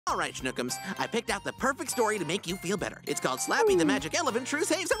All right, Schnookums, I picked out the perfect story to make you feel better. It's called Slappy the Magic Elephant True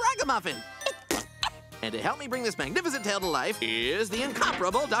Saves a Ragamuffin. And to help me bring this magnificent tale to life is the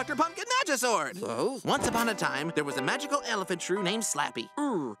incomparable Dr. Pumpkin Magisword. Oh? Once upon a time, there was a magical elephant shrew named Slappy.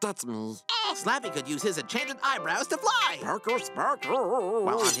 That's me. Slappy could use his enchanted eyebrows to fly. Sparkle, sparkle.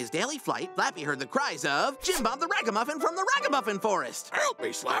 While on his daily flight, Slappy heard the cries of Jim Bob the Ragamuffin from the Ragamuffin Forest. Help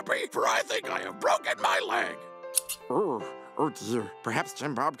me, Slappy, for I think I have broken my leg. Oh dear. Perhaps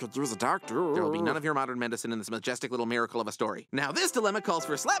Jim Bob could use a doctor. There will be none of your modern medicine in this majestic little miracle of a story. Now, this dilemma calls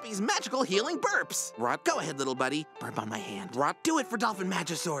for Slappy's magical healing burps. What? Go ahead, little buddy. Burp on my hand. What? Do it for Dolphin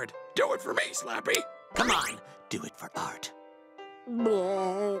Magisword. Do it for me, Slappy. Come on. Do it for art.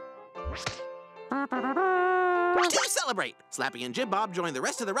 To celebrate, Slappy and Jim Bob join the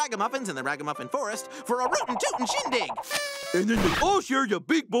rest of the Ragamuffins in the Ragamuffin Forest for a rootin' tootin' shindig. And then they all share a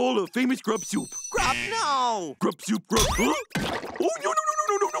big bowl of famous grub soup. Grub, no! Grub soup, grub, huh? Oh,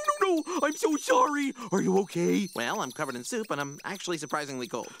 no. I'm so sorry. Are you okay? Well, I'm covered in soup, and I'm actually surprisingly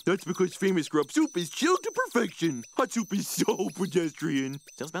cold. That's because famous grub soup is chilled to perfection. Hot soup is so pedestrian.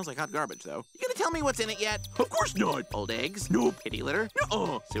 Still smells like hot garbage, though. You gonna tell me what's in it yet? Of course not. Old eggs? Nope. Kitty litter?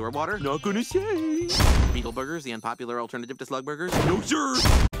 Nuh-uh. Sewer water? Not gonna say. Beetle burgers, the unpopular alternative to slug burgers? No, sir.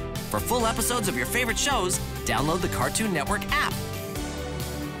 For full episodes of your favorite shows, download the Cartoon Network app.